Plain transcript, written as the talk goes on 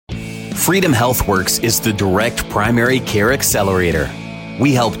Freedom HealthWorks is the direct primary care accelerator.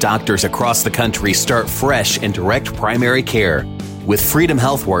 We help doctors across the country start fresh in direct primary care. With Freedom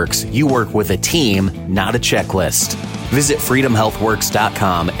HealthWorks, you work with a team, not a checklist. Visit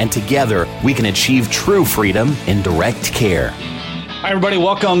freedomhealthworks.com and together we can achieve true freedom in direct care. Hi, everybody.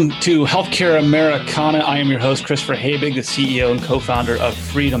 Welcome to Healthcare Americana. I am your host, Christopher Habig, the CEO and co-founder of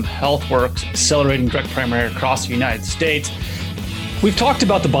Freedom HealthWorks, accelerating direct primary care across the United States. We've talked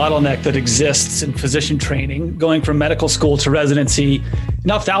about the bottleneck that exists in physician training, going from medical school to residency.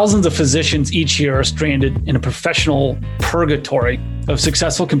 Now, thousands of physicians each year are stranded in a professional purgatory of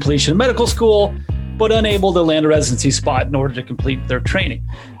successful completion of medical school, but unable to land a residency spot in order to complete their training.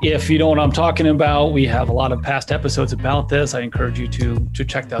 If you know what I'm talking about, we have a lot of past episodes about this. I encourage you to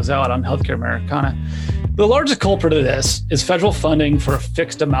check those out on Healthcare Americana. The largest culprit of this is federal funding for a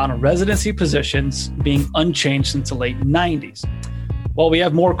fixed amount of residency positions being unchanged since the late 90s. While we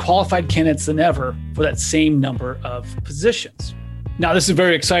have more qualified candidates than ever for that same number of positions. Now, this is a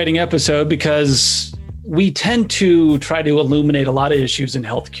very exciting episode because we tend to try to illuminate a lot of issues in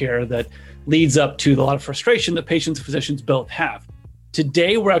healthcare that leads up to a lot of frustration that patients and physicians both have.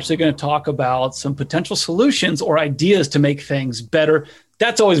 Today, we're actually going to talk about some potential solutions or ideas to make things better.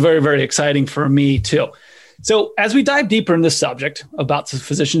 That's always very, very exciting for me too. So as we dive deeper in this subject about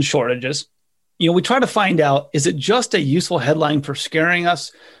physician shortages, we try to find out, is it just a useful headline for scaring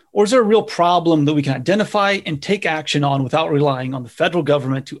us, or is there a real problem that we can identify and take action on without relying on the federal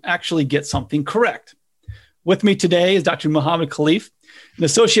government to actually get something correct? With me today is Dr. Muhammad Khalif, an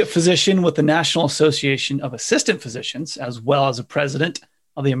associate physician with the National Association of Assistant Physicians, as well as a president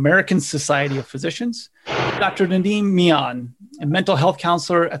of the American Society of Physicians, Dr. Nadeem Mian, a mental health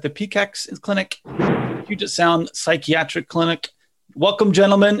counselor at the PCAX Clinic, Puget Sound Psychiatric Clinic. Welcome,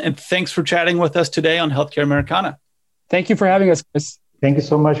 gentlemen, and thanks for chatting with us today on Healthcare Americana. Thank you for having us, Chris. Thank you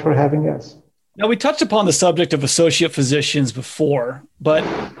so much for having us. Now, we touched upon the subject of associate physicians before, but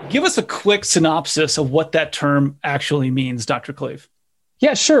give us a quick synopsis of what that term actually means, Dr. Khalif.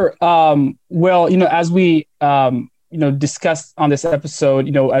 Yeah, sure. As we discussed on this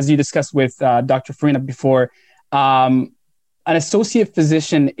episode, as you discussed with Dr. Farina before, an associate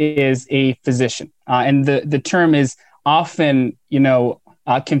physician is a physician, and the term is often,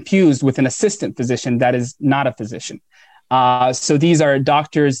 confused with an assistant physician that is not a physician. So these are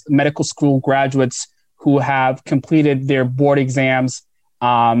doctors, medical school graduates who have completed their board exams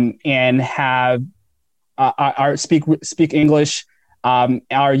and have speak English,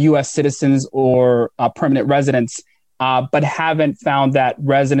 are U.S. citizens or permanent residents, but haven't found that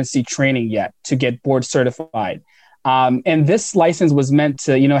residency training yet to get board certified. And this license was meant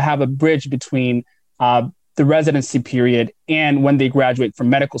to, have a bridge between the residency period and when they graduate from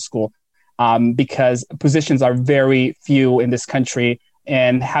medical school, because positions are very few in this country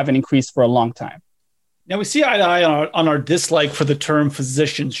and haven't increased for a long time. Now, we see eye to eye on our dislike for the term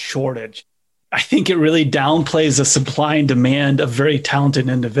physician shortage. I think it really downplays the supply and demand of very talented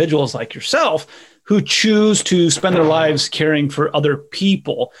individuals like yourself who choose to spend their lives caring for other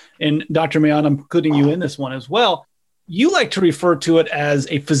people. And Dr. Mian, I'm putting you in this one as well. You like to refer to it as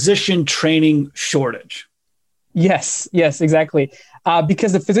a physician training shortage. Yes, exactly.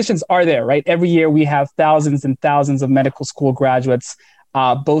 Because the physicians are there, right? Every year we have thousands and thousands of medical school graduates,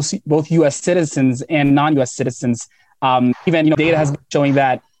 both U.S. citizens and non-U.S. citizens. Even data has been showing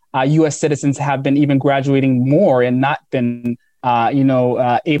that U.S. citizens have been even graduating more and not been,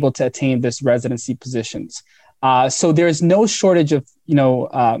 able to attain this residency positions. So there is no shortage of,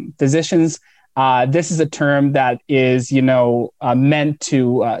 physicians. This is a term that is, meant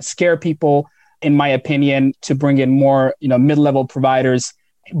to scare people, in my opinion, to bring in more, mid-level providers.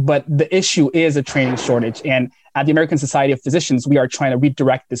 But the issue is a training shortage. And at the American Society of Physicians, we are trying to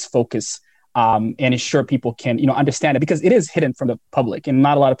redirect this focus and ensure people can, understand it, because it is hidden from the public. And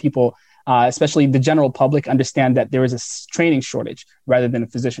not a lot of people, especially the general public, understand that there is a training shortage rather than a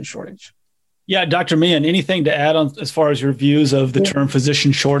physician shortage. Yeah, Dr. Mian, anything to add on as far as your views of the term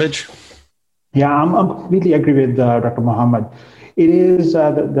physician shortage? Yeah, I'm completely agree with Dr. Muhammad. It is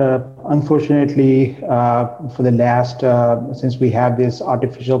unfortunately for the last since we have this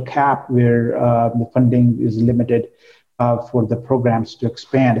artificial cap where the funding is limited for the programs to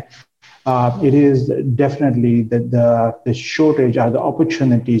expand. It is definitely the shortage or the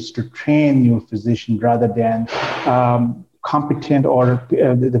opportunities to train new physicians rather than competent or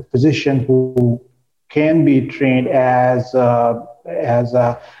the physician who can be trained as a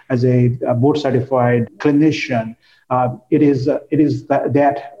board certified clinician. It is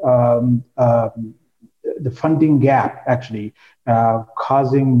that the funding gap actually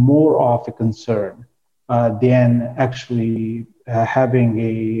causing more of a concern than actually having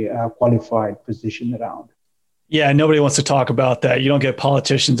a qualified physician around. Yeah, nobody wants to talk about that. You don't get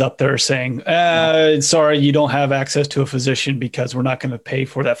politicians up there saying, sorry, you don't have access to a physician because we're not going to pay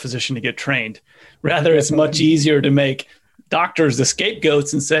for that physician to get trained. Rather, it's much easier to make doctors the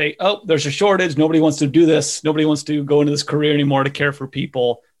scapegoats and say, oh, there's a shortage. Nobody wants to do this. Nobody wants to go into this career anymore to care for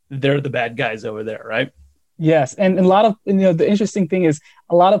people. They're the bad guys over there, right? Yes. And a lot of, the interesting thing is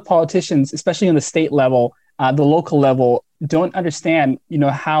a lot of politicians, especially on the state level, the local level, don't understand,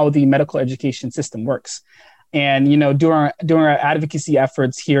 how the medical education system works. And, during our advocacy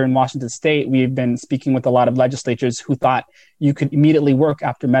efforts here in Washington State, we've been speaking with a lot of legislators who thought you could immediately work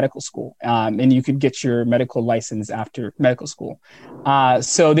after medical school and you could get your medical license after medical school.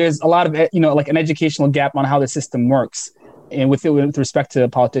 So there's a lot of, like an educational gap on how the system works and with respect to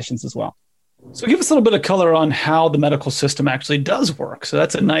politicians as well. So give us a little bit of color on how the medical system actually does work. So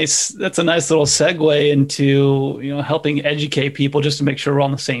that's a nice little segue into, helping educate people just to make sure we're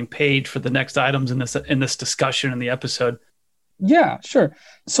on the same page for the next items in this discussion in the episode. Yeah, sure.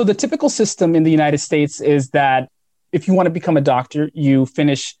 So the typical system in the United States is that if you want to become a doctor, you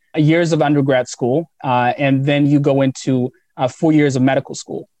finish years of undergrad school, and then you go into 4 years of medical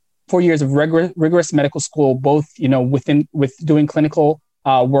school, 4 years of rigorous medical school, both, with doing clinical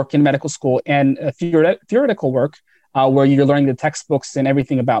work in medical school and theoretical work where you're learning the textbooks and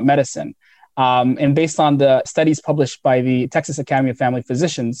everything about medicine. And based on the studies published by the Texas Academy of Family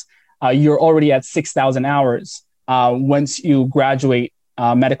Physicians, you're already at 6,000 hours once you graduate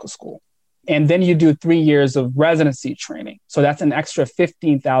medical school. And then you do 3 years of residency training. So that's an extra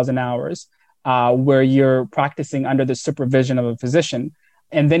 15,000 hours where you're practicing under the supervision of a physician.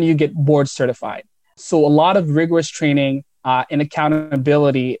 And then you get board certified. So a lot of rigorous training and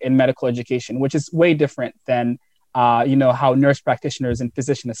accountability in medical education, which is way different than, how nurse practitioners and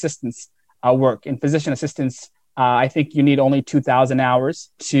physician assistants work. In physician assistants, I think you need only 2,000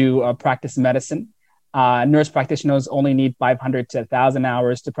 hours to practice medicine. Nurse practitioners only need 500 to 1,000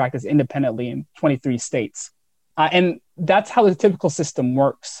 hours to practice independently in 23 states. And that's how the typical system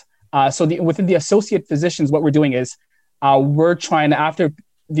works. So within the associate physicians, what we're doing is we're trying to, after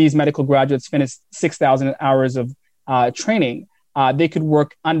these medical graduates finish 6,000 hours of training, they could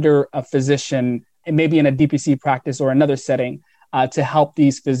work under a physician and maybe in a DPC practice or another setting to help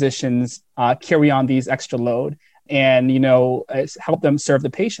these physicians carry on these extra load and, help them serve the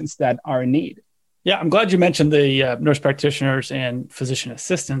patients that are in need. Yeah, I'm glad you mentioned the nurse practitioners and physician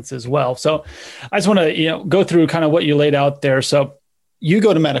assistants as well. So I just want to, go through kind of what you laid out there. So you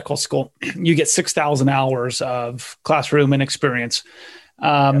go to medical school, you get 6,000 hours of classroom and experience.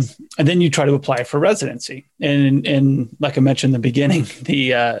 Yes. And then you try to apply for residency. And like I mentioned in the beginning,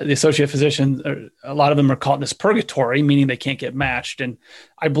 the associate physicians, a lot of them are caught in this purgatory, meaning they can't get matched. And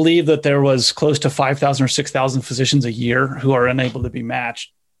I believe that there was close to 5,000 or 6,000 physicians a year who are unable to be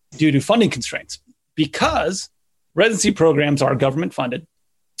matched due to funding constraints, because residency programs are government funded,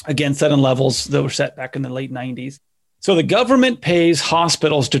 again, set in levels that were set back in the late 90s. So the government pays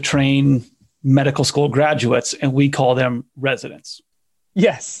hospitals to train medical school graduates, and we call them residents.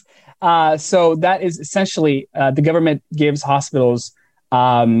 Yes. So that is essentially the government gives hospitals,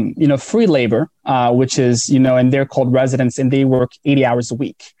 free labor, which is, and they're called residents, and they work 80 hours a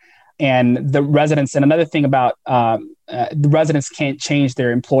week. And the residents, and another thing about the residents can't change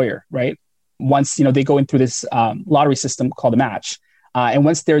their employer, right? Once, they go in through this lottery system called a match. And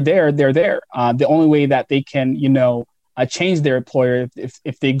once they're there, they're there. The only way that they can, change their employer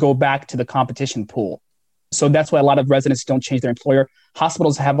if they go back to the competition pool. So that's why a lot of residents don't change their employer.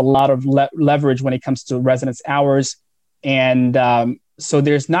 Hospitals have a lot of leverage when it comes to residents' hours. And so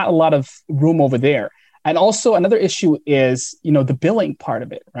there's not a lot of room over there. And also another issue is, the billing part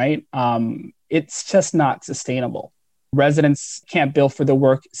of it, right? It's just not sustainable. Residents can't bill for their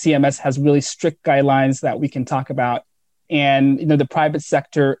work. CMS has really strict guidelines that we can talk about. And, the private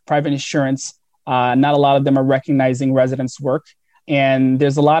sector, private insurance, not a lot of them are recognizing residents' work. And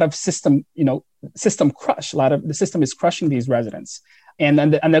there's a lot of system crush. A lot of the system is crushing these residents. And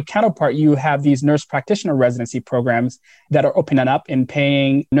then on the counterpart, you have these nurse practitioner residency programs that are opening up and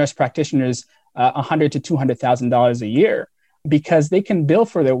paying nurse practitioners $100,000 to $200,000 a year because they can bill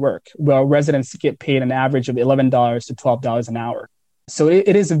for their work. Well, residents get paid an average of $11 to $12 an hour. So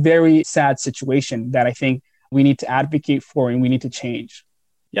it is a very sad situation that I think we need to advocate for and we need to change.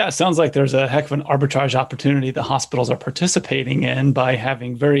 Yeah, it sounds like there's a heck of an arbitrage opportunity that hospitals are participating in by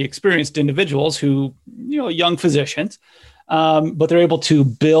having very experienced individuals who, young physicians, but they're able to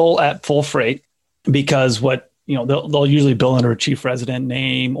bill at full freight because they'll usually bill under a chief resident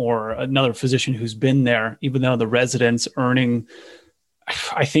name or another physician who's been there, even though the resident's earning,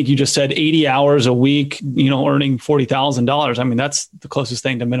 I think you just said 80 hours a week, earning $40,000. I mean, that's the closest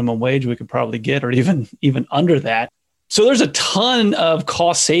thing to minimum wage we could probably get, or even under that. So there's a ton of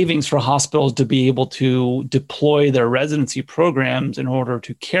cost savings for hospitals to be able to deploy their residency programs in order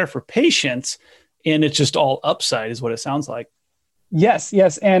to care for patients. And it's just all upside is what it sounds like. Yes.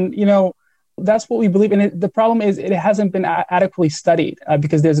 And, that's what we believe. And the problem is it hasn't been adequately studied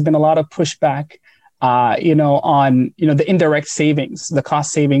because there's been a lot of pushback, on, the indirect savings, the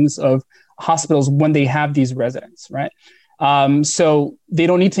cost savings of hospitals when they have these residents, right? So they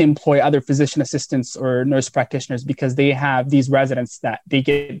don't need to employ other physician assistants or nurse practitioners because they have these residents that they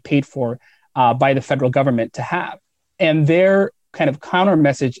get paid for by the federal government to have. And their kind of counter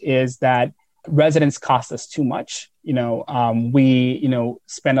message is that residents cost us too much. We,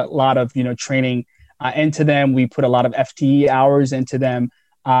 spend a lot of, training into them. We put a lot of FTE hours into them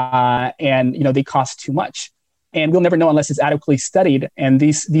and, they cost too much. And we'll never know unless it's adequately studied. And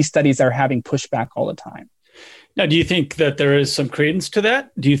these studies are having pushback all the time. Now, do you think that there is some credence to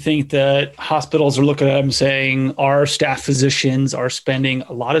that? Do you think that hospitals are looking at them saying our staff physicians are spending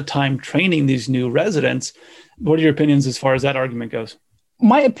a lot of time training these new residents? What are your opinions as far as that argument goes?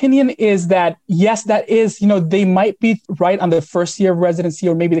 My opinion is that, yes, that is, they might be right on the first year of residency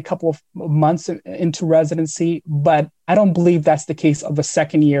or maybe a couple of months into residency, but I don't believe that's the case of a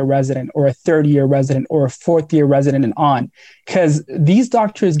second year resident or a third year resident or a fourth year resident and on, because these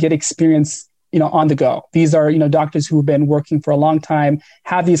doctors get experience on the go. These are, doctors who have been working for a long time,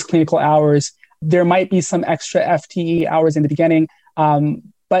 have these clinical hours. There might be some extra FTE hours in the beginning.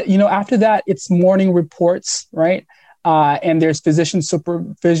 But, after that, it's morning reports, right? And there's physician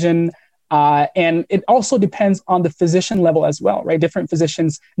supervision. And it also depends on the physician level as well, right? Different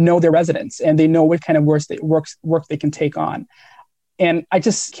physicians know their residents and they know what kind of work they can take on. And I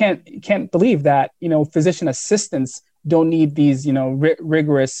just can't believe that, physician assistants don't need these,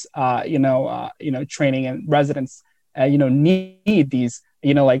 rigorous, training, and residents, need these,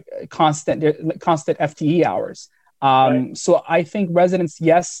 like constant FTE hours. Right. So I think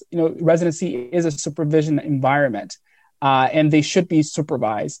residency is a supervision environment, and they should be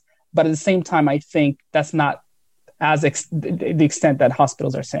supervised. But at the same time, I think that's not as the extent that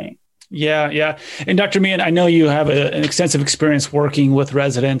hospitals are saying. Yeah. And Dr. Meehan, I know you have an extensive experience working with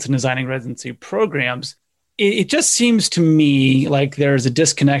residents and designing residency programs. It just seems to me like there's a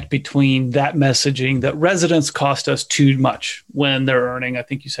disconnect between that messaging that residents cost us too much when they're earning, I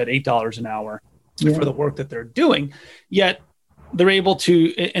think you said $8 an hour for the work that they're doing. Yet they're able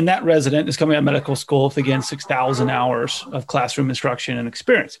to, and that resident is coming out of medical school with, again, 6,000 hours of classroom instruction and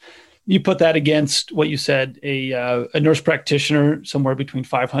experience. You put that against what you said, a nurse practitioner, somewhere between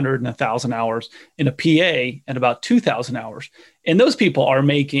 500 and 1,000 hours, and a PA at about 2,000 hours. And those people are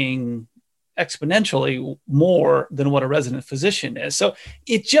making exponentially more than what a resident physician is. So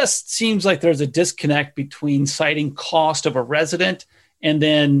it just seems like there's a disconnect between citing cost of a resident and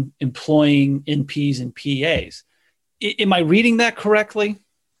then employing NPs and PAs. Am I reading that correctly?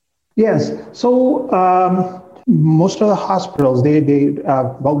 Yes. So most of the hospitals, they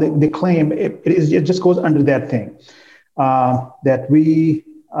claim it just goes under that thing that we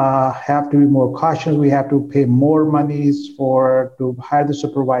have to be more cautious. We have to pay more monies to hire the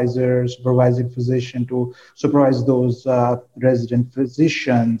supervising physician to supervise those resident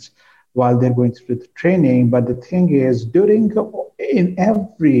physicians while they're going through the training. But the thing is, in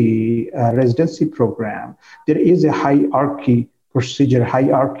every residency program, there is a hierarchy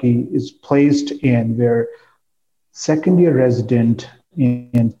is placed in where second-year resident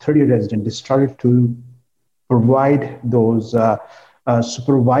and third-year resident is started to provide those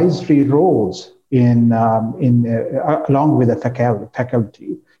supervisory roles along with the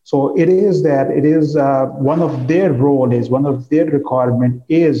faculty. So it is one of their requirement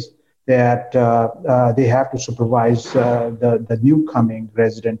is that they have to supervise the new coming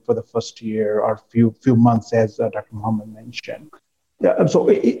resident for the first year or few months, as Dr. Muhammad mentioned. So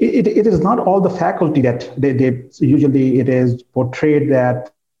it is not all the faculty that they usually it is portrayed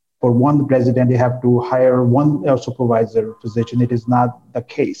that for one resident they have to hire one supervisor physician. It is not the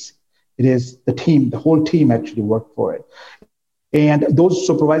case. It is the whole team actually work for it. And those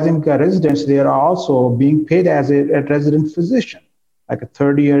supervising residents, they are also being paid as a resident physician. Like a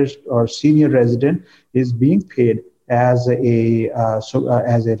third year or senior resident is being paid as a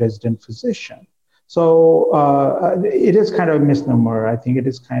resident physician. So it is kind of a misnomer. I think it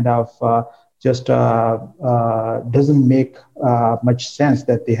is kind of just doesn't make much sense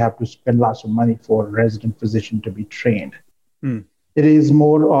that they have to spend lots of money for a resident physician to be trained. It is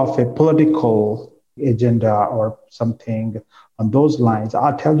more of a political agenda or something on those lines.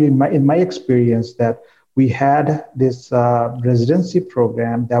 I'll tell you in my experience that we had this residency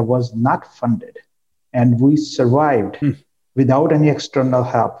program that was not funded, and we survived without any external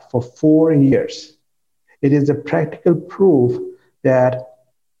help for 4 years. It is a practical proof that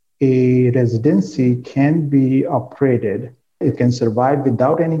a residency can be operated. It can survive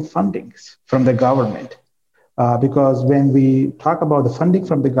without any fundings from the government. Because when we talk about the funding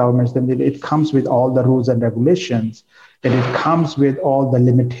from the governments, then it comes with all the rules and regulations, and it comes with all the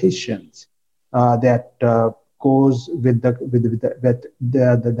limitations that goes with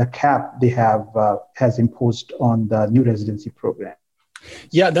the cap they have has imposed on the new residency program.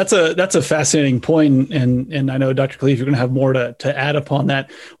 Yeah, that's a fascinating point, and I know Dr. Khalif, you're going to have more to add upon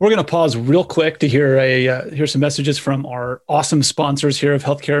that. We're going to pause real quick to hear some messages from our awesome sponsors here of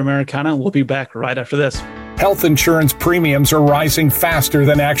Healthcare Americana. We'll be back right after this. Health insurance premiums are rising faster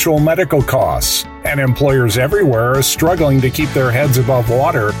than actual medical costs, and employers everywhere are struggling to keep their heads above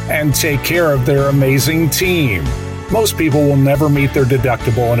water and take care of their amazing team. Most people will never meet their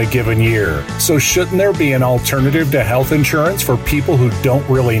deductible in a given year, so shouldn't there be an alternative to health insurance for people who don't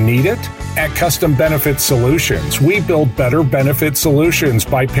really need it? At Custom Benefit Solutions, we build better benefit solutions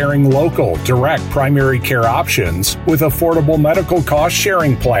by pairing local, direct primary care options with affordable medical cost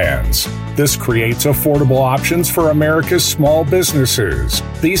sharing plans. This creates affordable options for America's small businesses.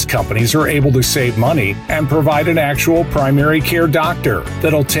 These companies are able to save money and provide an actual primary care doctor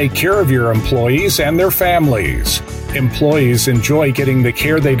that'll take care of your employees and their families. Employees enjoy getting the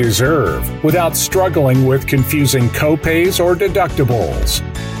care they deserve without struggling with confusing copays or deductibles.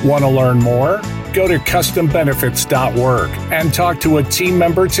 Want to learn more? Go to custombenefits.org and talk to a team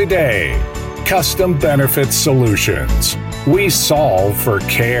member today. Custom Benefits Solutions. We solve for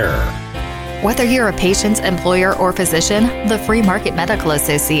care. Whether you're a patient, employer, or physician, the Free Market Medical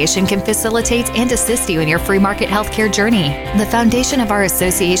Association can facilitate and assist you in your free market healthcare journey. The foundation of our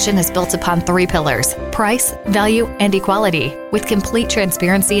association is built upon 3 pillars: price, value, and equality, with complete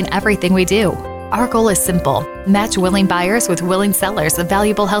transparency in everything we do. Our goal is simple: match willing buyers with willing sellers of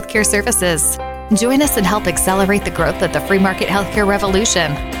valuable healthcare services. Join us and help accelerate the growth of the free market healthcare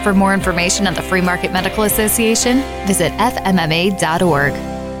revolution. For more information on the Free Market Medical Association, visit fmma.org.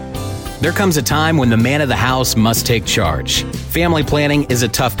 There comes a time when the man of the house must take charge. Family planning is a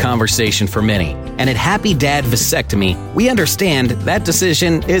tough conversation for many, and at Happy Dad Vasectomy, we understand that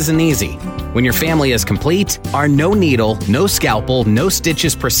decision isn't easy. When your family is complete, our no needle, no scalpel, no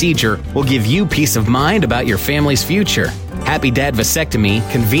stitches procedure will give you peace of mind about your family's future. Happy Dad Vasectomy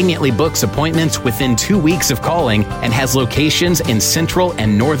conveniently books appointments within 2 weeks of calling and has locations in central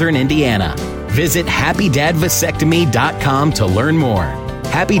and northern Indiana. Visit happydadvasectomy.com to learn more.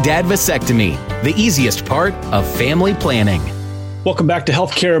 Happy Dad Vasectomy, the easiest part of family planning. Welcome back to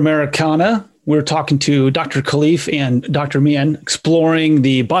Healthcare Americana. We're talking to Dr. Khalif and Dr. Mian, exploring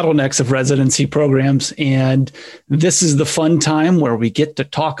the bottlenecks of residency programs. And this is the fun time where we get to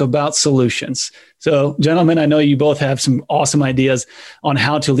talk about solutions. So, gentlemen, I know you both have some awesome ideas on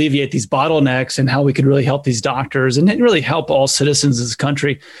how to alleviate these bottlenecks and how we could really help these doctors and really help all citizens of this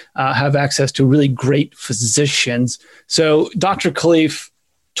country have access to really great physicians. So, Dr. Khalif,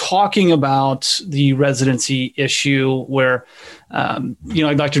 talking about the residency issue where,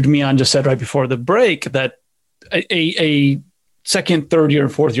 like Dr. Mian just said right before the break, that a second, third year,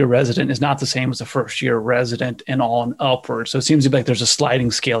 and fourth year resident is not the same as a first year resident and all and upward. So it seems like there's a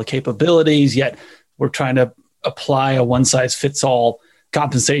sliding scale of capabilities, yet we're trying to apply a one size fits all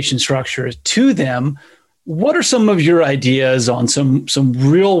compensation structure to them. What are some of your ideas on some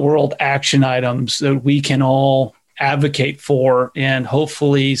real world action items that we can all advocate for and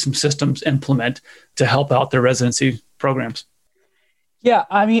hopefully some systems implement to help out their residency programs? Yeah,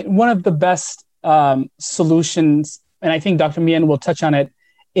 I mean, one of the best solutions, and I think Dr. Mian will touch on it,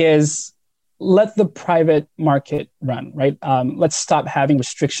 is let the private market run, right? Let's stop having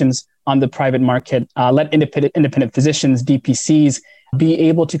restrictions on the private market. Let independent physicians, DPCs, be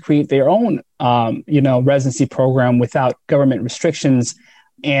able to create their own, residency program without government restrictions,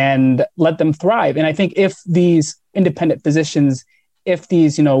 and let them thrive. And I think if these independent physicians, if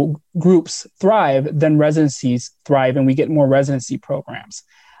these, groups thrive, then residencies thrive and we get more residency programs.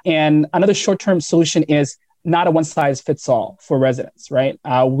 And another short-term solution is not a one-size-fits-all for residents, right?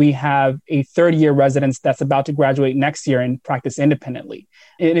 We have a third-year residence that's about to graduate next year and practice independently.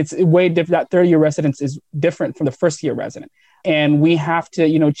 And it's way different. That third-year residence is different from the first-year resident. And we have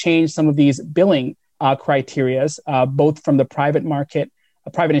to, change some of these billing criterias, both from the private market,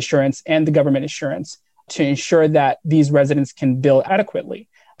 private insurance, and the government insurance, to ensure that these residents can bill adequately.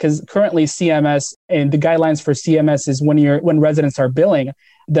 Because currently CMS and the guidelines for CMS is when residents are billing,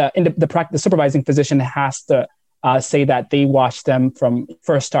 the supervising physician has to say that they watch them from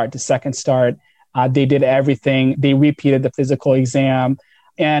first start to second start, They did everything. They repeated the physical exam.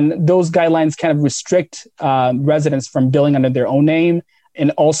 And those guidelines kind of restrict residents from billing under their own name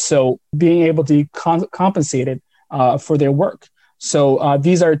and also being able to be compensated for their work. So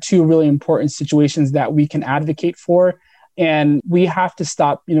these are two really important situations that we can advocate for. And we have to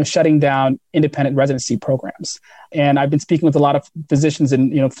stop, shutting down independent residency programs. And I've been speaking with a lot of physicians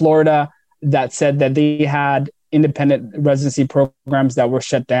in, Florida that said that they had independent residency programs that were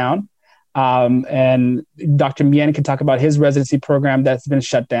shut down. And Dr. Mien can talk about his residency program that's been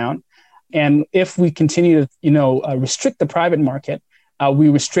shut down. And if we continue to, restrict the private market, we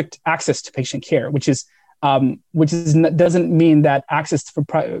restrict access to patient care, which doesn't mean that access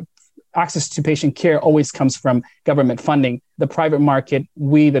to patient care always comes from government funding. The private market,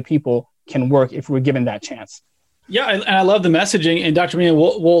 we, the people, can work if we're given that chance. Yeah, and I love the messaging. And Dr. Mien,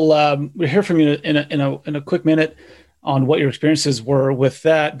 we'll hear from you in a quick minute on what your experiences were with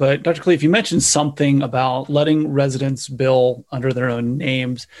that. But Dr. Khalif, you mentioned something about letting residents bill under their own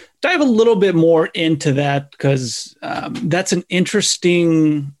names. Dive a little bit more into that, because that's an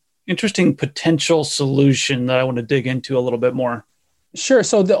interesting potential solution that I want to dig into a little bit more. Sure.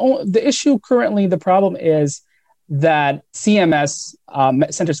 So the issue currently, the problem is that CMS,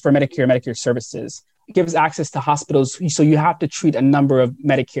 Centers for Medicare Services, gives access to hospitals. So you have to treat a number of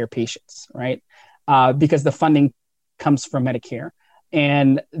Medicare patients, right? Because the funding comes from Medicare.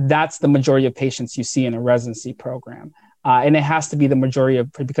 And that's the majority of patients you see in a residency program. And it has to be the majority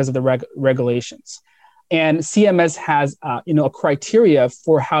because of the regulations. And CMS has, a criteria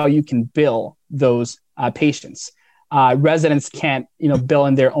for how you can bill those patients. Residents can't, bill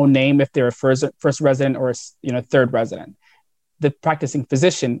in their own name if they're a first resident or a third resident. The practicing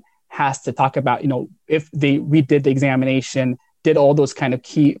physician has to talk about, if they redid the examination, did all those kind of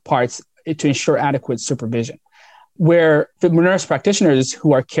key parts to ensure adequate supervision. Where the nurse practitioners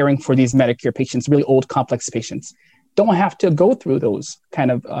who are caring for these Medicare patients, really old, complex patients, don't have to go through those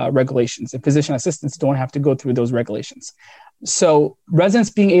kind of regulations, and physician assistants don't have to go through those regulations. So residents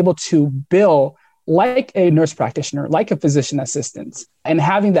being able to bill like a nurse practitioner, like a physician assistant, and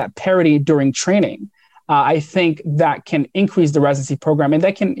having that parity during training, I think that can increase the residency program, and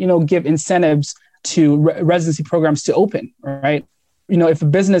that can, give incentives to residency programs to open, right? If a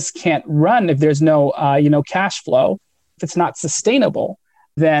business can't run, if there's no, cash flow, if it's not sustainable,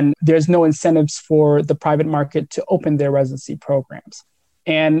 then there's no incentives for the private market to open their residency programs.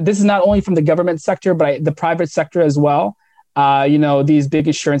 And this is not only from the government sector, but the private sector as well. These big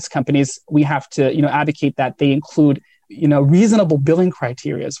insurance companies, we have to, advocate that they include, reasonable billing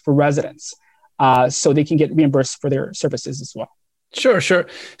criteria for residents so they can get reimbursed for their services as well. Sure.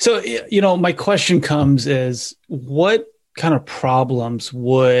 So, my question comes is, what kind of problems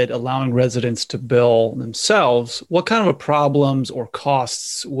would allowing residents to bill themselves, what kind of problems or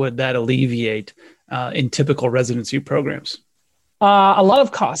costs would that alleviate in typical residency programs? A lot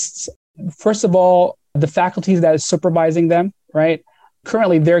of costs. First of all, the faculty that is supervising them, right?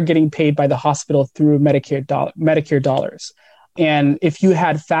 Currently, they're getting paid by the hospital through Medicare dollars. And if you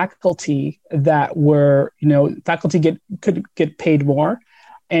had faculty that were, faculty could get paid more,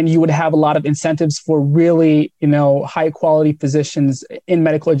 and you would have a lot of incentives for really, high quality physicians in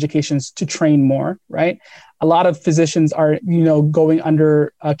medical educations to train more, right? A lot of physicians are, going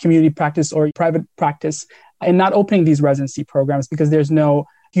under community practice or private practice and not opening these residency programs because there's no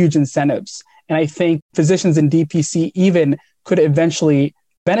huge incentives. And I think physicians in DPC even could eventually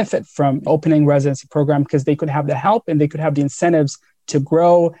benefit from opening residency program because they could have the help and they could have the incentives to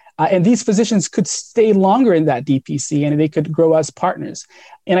grow. And these physicians could stay longer in that DPC and they could grow as partners.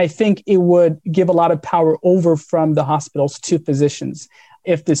 And I think it would give a lot of power over from the hospitals to physicians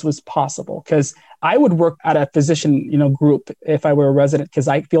if this was possible. Because I would work at a physician, group if I were a resident, because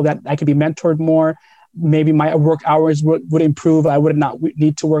I feel that I could be mentored more. Maybe my work hours would improve. I would not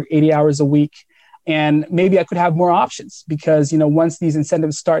need to work 80 hours a week. And maybe I could have more options because, once these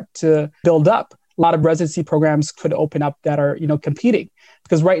incentives start to build up, a lot of residency programs could open up that are, competing.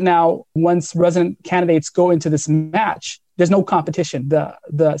 Because right now, once resident candidates go into this match, there's no competition.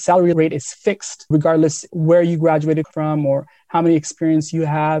 The salary rate is fixed, regardless where you graduated from or how many experience you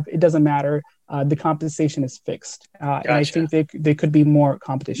have. It doesn't matter. The compensation is fixed. Gotcha. And I think they could be more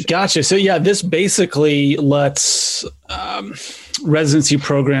competition. Gotcha. So yeah, this basically lets residency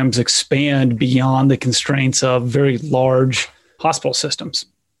programs expand beyond the constraints of very large hospital systems.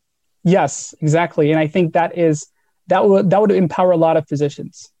 Yes, exactly. And I think that would empower a lot of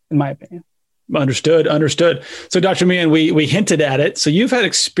physicians, in my opinion. Understood. So Dr. Mien, we hinted at it. So you've had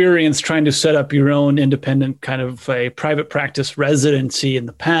experience trying to set up your own independent kind of a private practice residency in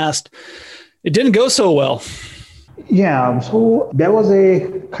the past. It didn't go so well. Yeah, so there was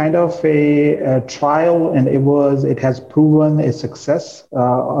a kind of a trial, and it has proven a success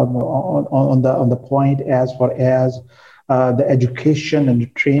on the point as far as the education and the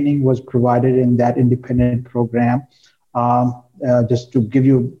training was provided in that independent program. Just to give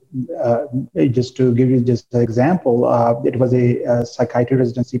you just an example, it was a psychiatry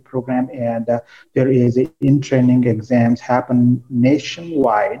residency program, and there is in training exams happen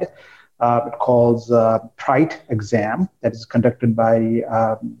nationwide. It calls PRITE exam that is conducted by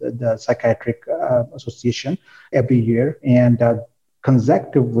the Psychiatric Association every year. And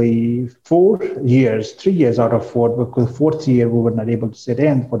consecutively 4 years, 3 years out of four, because fourth year we were not able to sit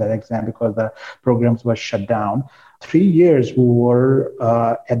in for that exam because the programs were shut down. 3 years we were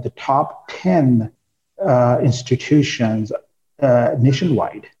at the top 10 institutions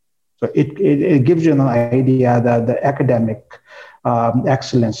nationwide. So it gives you an idea that the academic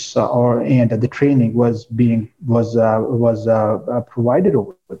excellence and the training was provided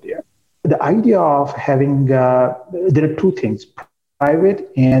over there. The idea of having there are two things: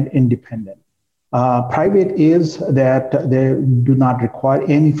 private and independent. Private is that they do not require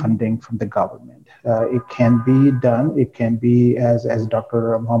any funding from the government. It can be done. It can be, as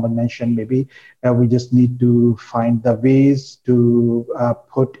Dr. Muhammad mentioned, maybe we just need to find the ways to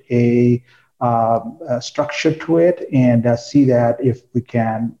put a structure to it and see that if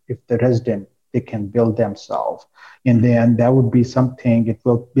the resident, they can build themselves. And then that would be something, it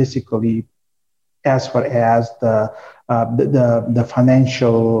will basically, as far as the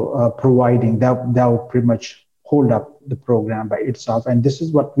financial providing, that would pretty much hold up the program by itself. And this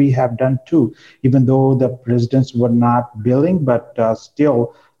is what we have done too, even though the residents were not billing, but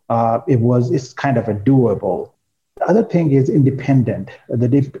still it's kind of a doable. The other thing is independent.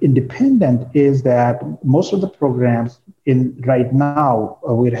 The independent is that most of the programs right now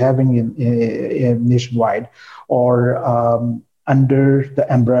we're having in nationwide are under the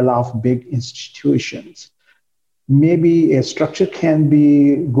umbrella of big institutions. Maybe a structure can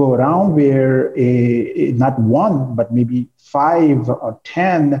go around where not one, but maybe 5 or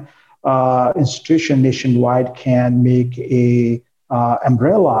 10 institutions nationwide can make a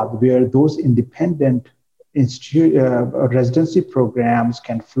umbrella where those independent residency programs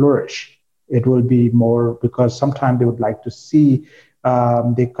can flourish. It will be more, because sometimes they would like to see,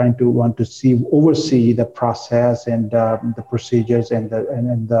 they kind of want to oversee the process and the procedures and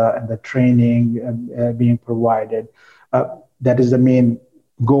the training being provided. That is the main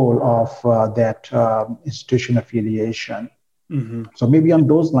goal of that institution affiliation. Mm-hmm. So maybe on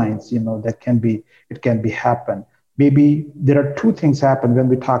those lines, it can be happen. Maybe there are two things happen when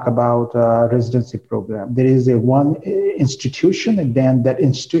we talk about residency program. There is one institution, and then that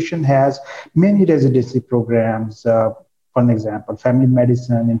institution has many residency programs. For an example, family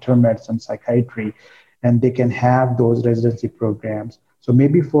medicine, internal medicine, psychiatry, and they can have those residency programs. So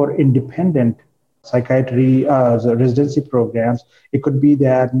maybe for independent psychiatry residency programs, it could be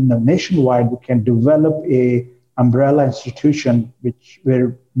that nationwide we can develop a umbrella institution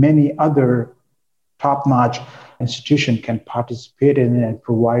where many other top-notch institution can participate in and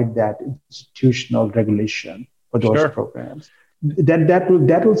provide that institutional regulation for those programs.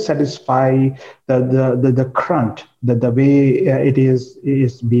 That will satisfy the current, the way it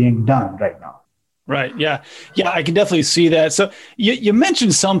is being done right now. Right. Yeah. I can definitely see that. So you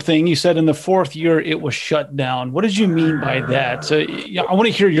mentioned something. You said in the fourth year it was shut down. What did you mean by that? So I want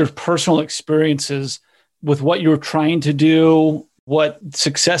to hear your personal experiences with what you were trying to do, what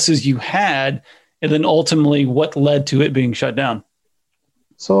successes you had, and then ultimately what led to it being shut down.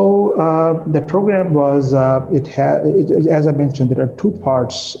 So the program was, as I mentioned, there are two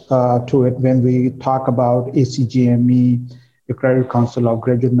parts to it when we talk about ACGME, Accredited Council of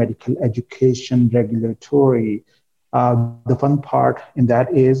Graduate Medical Education Regulatory. The fun part in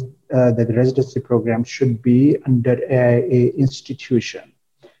that is that the residency program should be under a institution.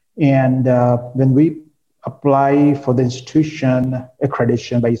 And when we apply for the institution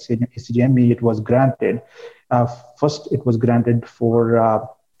accreditation by ACGME, it was granted. First, it was granted for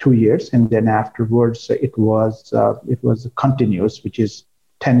 2 years, and then afterwards, it was continuous, which is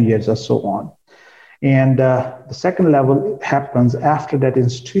 10 years or so on. And the second level happens after that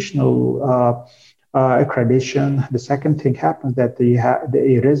institutional accreditation. The second thing happens that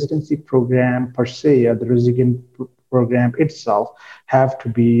the residency program per se, or the resident program itself, have to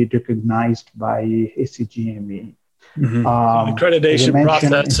be recognized by ACGME. Mm-hmm. Accreditation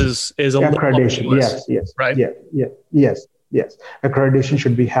process is a accreditation. Yes, right. Yes. Accreditation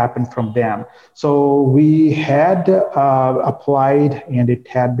should be happen from them. So we had applied, and it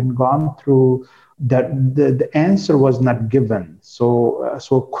had been gone through the answer was not given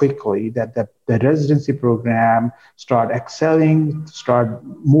so quickly that the residency program start excelling, start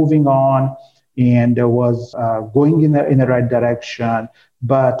moving on, and was going in the right direction.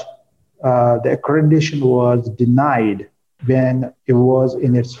 But the accreditation was denied when it was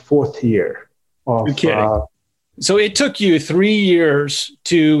in its fourth year of. You're kidding. So it took you 3 years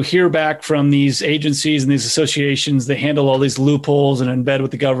to hear back from these agencies and these associations that handle all these loopholes and embed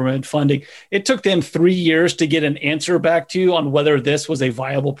with the government funding. It took them 3 years to get an answer back to you on whether this was a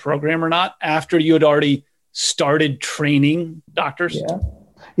viable program or not after you had already started training doctors?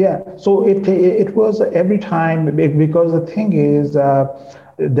 Yeah. So it was every time, because the thing is,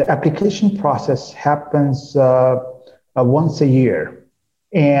 the application process happens once a year.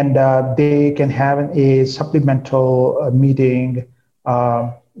 And they can have a supplemental meeting,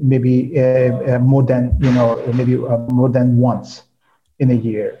 maybe more than once in a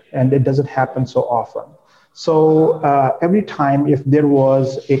year, and it doesn't happen so often. So every time, if there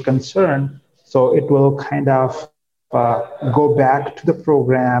was a concern, so it will kind of go back to the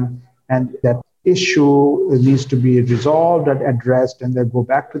program, and that issue needs to be resolved and addressed, and then go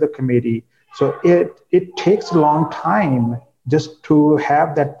back to the committee. So it takes a long time just to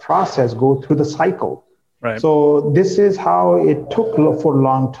have that process go through the cycle. Right. So this is how it took for a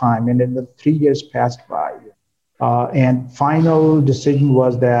long time. And then the 3 years passed by. And final decision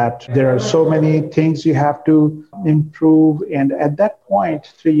was that there are so many things you have to improve. And at that point,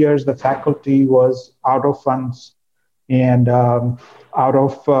 3 years, the faculty was out of funds and they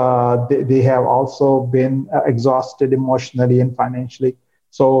have also been exhausted emotionally and financially.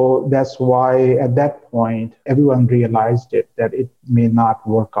 So that's why at that point, everyone realized that it may not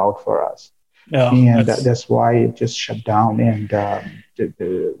work out for us. And that's why it just shut down, and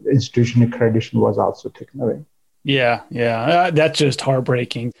the institution accreditation was also taken away. Yeah. That's just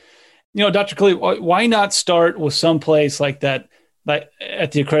heartbreaking. Dr. Khalid, why not start with some place like that, like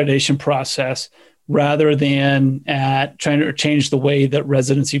at the accreditation process, rather than at trying to change the way that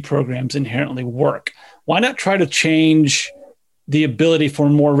residency programs inherently work? Why not try to change the ability for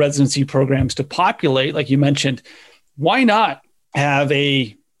more residency programs to populate, like you mentioned? Why not have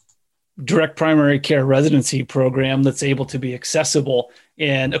a direct primary care residency program that's able to be accessible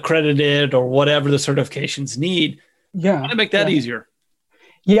and accredited or whatever the certifications need? Yeah. Why not make that easier?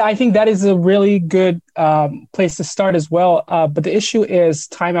 Yeah, I think that is a really good place to start as well. But the issue is,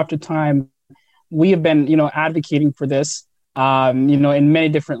 time after time, we have been, advocating for this, in many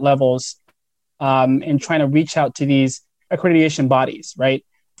different levels, and trying to reach out to these accreditation bodies, right?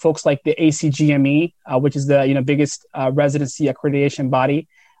 Folks like the ACGME, which is the biggest residency accreditation body.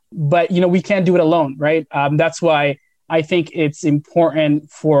 But we can't do it alone, right? That's why I think it's important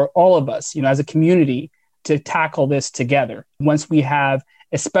for all of us, as a community, to tackle this together. Once we have,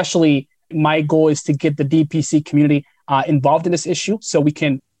 especially my goal is to get the DPC community involved in this issue, so we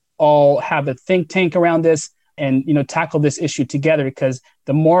can all have a think tank around this and tackle this issue together, because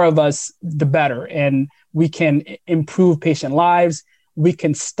the more of us, the better. And we can improve patient lives. We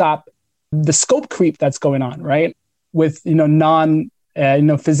can stop the scope creep that's going on, right? With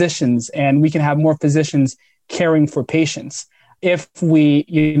physicians, and we can have more physicians caring for patients if we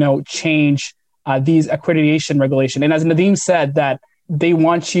change these accreditation regulation. And as Nadeem said, that they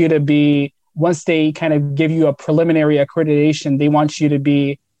want you to be, once they kind of give you a preliminary accreditation, they want you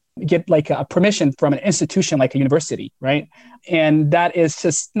to get like a permission from an institution like a university, right? And that is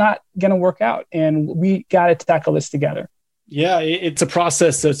just not going to work out. And we got to tackle this together. Yeah, it's a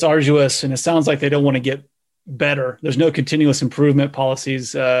process that's arduous, and it sounds like they don't want to get better. There's no continuous improvement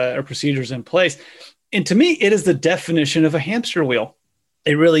policies or procedures in place. And to me, it is the definition of a hamster wheel.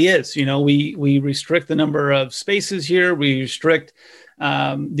 It really is. We restrict the number of spaces here. We restrict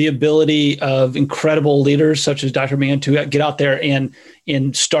the ability of incredible leaders such as Dr. Mann to get out there and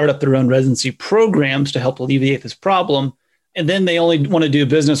start up their own residency programs to help alleviate this problem. And then they only want to do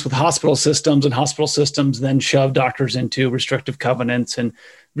business with hospital systems, and hospital systems then shove doctors into restrictive covenants and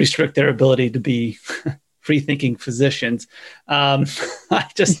restrict their ability to be free-thinking physicians. I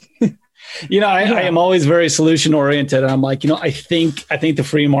am always very solution-oriented. And I'm like, I think the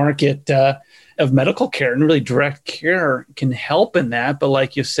free market of medical care and really direct care can help in that. But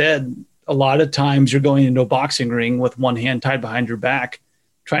like you said, a lot of times you're going into a boxing ring with one hand tied behind your back,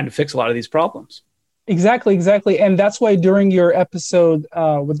 trying to fix a lot of these problems. Exactly. And that's why during your episode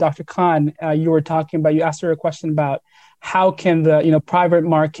with Dr. Khan, you asked her a question about how can the, private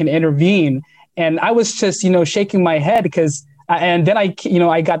market can intervene. And I was just, shaking my head because, and then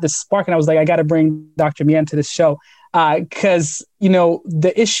I got this spark and I was like, I got to bring Dr. Mian to this show because,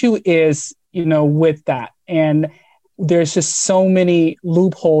 the issue is, with that. And there's just so many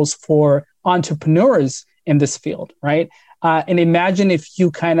loopholes for entrepreneurs in this field, right? And imagine if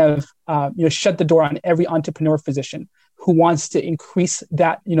you kind of shut the door on every entrepreneur physician who wants to increase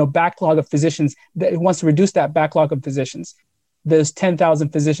that backlog of physicians, that wants to reduce that backlog of physicians. There's 10,000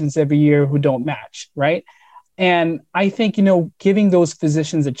 physicians every year who don't match, right? And I think giving those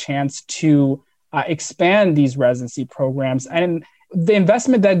physicians a chance to expand these residency programs, and the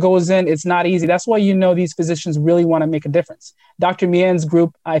investment that goes in, it's not easy. That's why these physicians really want to make a difference. Dr. Mian's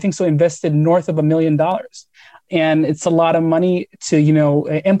group, I think invested north of $1 million. And it's a lot of money to,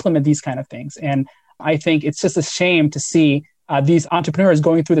 implement these kind of things. And I think it's just a shame to see these entrepreneurs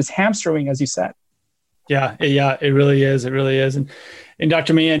going through this hamstering, as you said. Yeah, it really is. It really is. And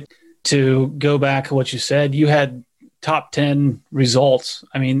Dr. Mian, to go back to what you said, you had top 10 results.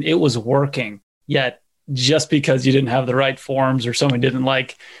 I mean, it was working, yet just because you didn't have the right forms or someone didn't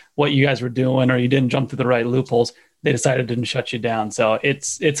like what you guys were doing or you didn't jump through the right loopholes, they decided to shut you down. So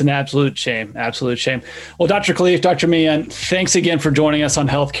it's an absolute shame. Absolute shame. Well, Dr. Khalif, Dr. Mian, thanks again for joining us on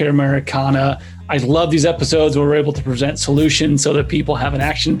Healthcare Americana. I love these episodes where we're able to present solutions so that people have an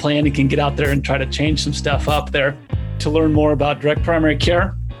action plan and can get out there and try to change some stuff up there. To learn more about direct primary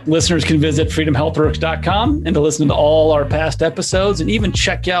care, listeners can visit freedomhealthworks.com and to listen to all our past episodes and even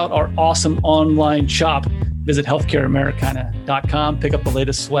check out our awesome online shop. Visit healthcareamericana.com, pick up the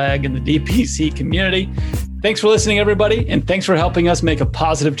latest swag in the DPC community. Thanks for listening, everybody, and thanks for helping us make a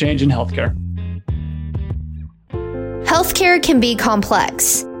positive change in healthcare. Healthcare can be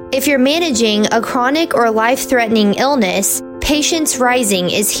complex. If you're managing a chronic or life-threatening illness, Patients Rising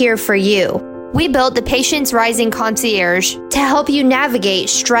is here for you. We built the Patients Rising Concierge to help you navigate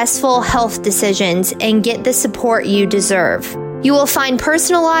stressful health decisions and get the support you deserve. You will find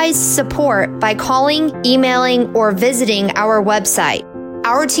personalized support by calling, emailing, or visiting our website.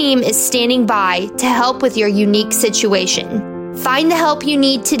 Our team is standing by to help with your unique situation. Find the help you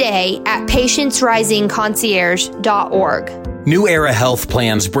need today at patientsrisingconcierge.org. New Era Health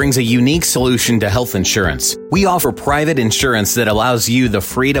Plans brings a unique solution to health insurance. We offer private insurance that allows you the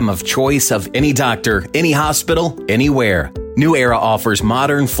freedom of choice of any doctor, any hospital, anywhere. New Era offers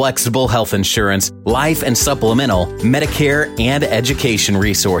modern, flexible health insurance, life and supplemental, Medicare, and education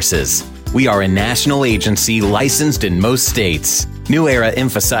resources. We are a national agency licensed in most states. New Era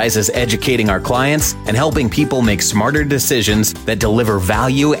emphasizes educating our clients and helping people make smarter decisions that deliver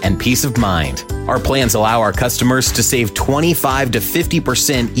value and peace of mind. Our plans allow our customers to save 25 to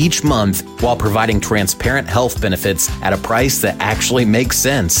 50% each month while providing transparent health benefits at a price that actually makes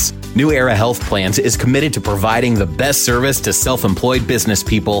sense. New Era Health Plans is committed to providing the best service to self-employed business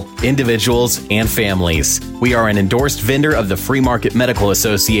people, individuals, and families. We are an endorsed vendor of the Free Market Medical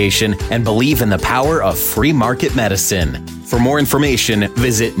Association and believe in the power of free market medicine. For more information,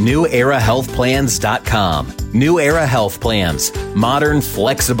 visit newerahealthplans.com. New Era Health Plans, modern,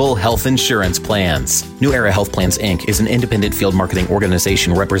 flexible health insurance plans. New Era Health Plans, Inc. is an independent field marketing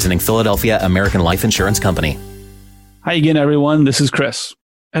organization representing Philadelphia American Life Insurance Company. Hi again, everyone. This is Chris.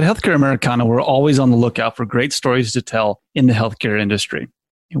 At Healthcare Americana, we're always on the lookout for great stories to tell in the healthcare industry,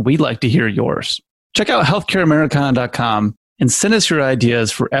 and we'd like to hear yours. Check out healthcareamericana.com and send us your ideas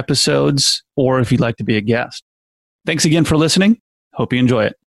for episodes or if you'd like to be a guest. Thanks again for listening. Hope you enjoy it.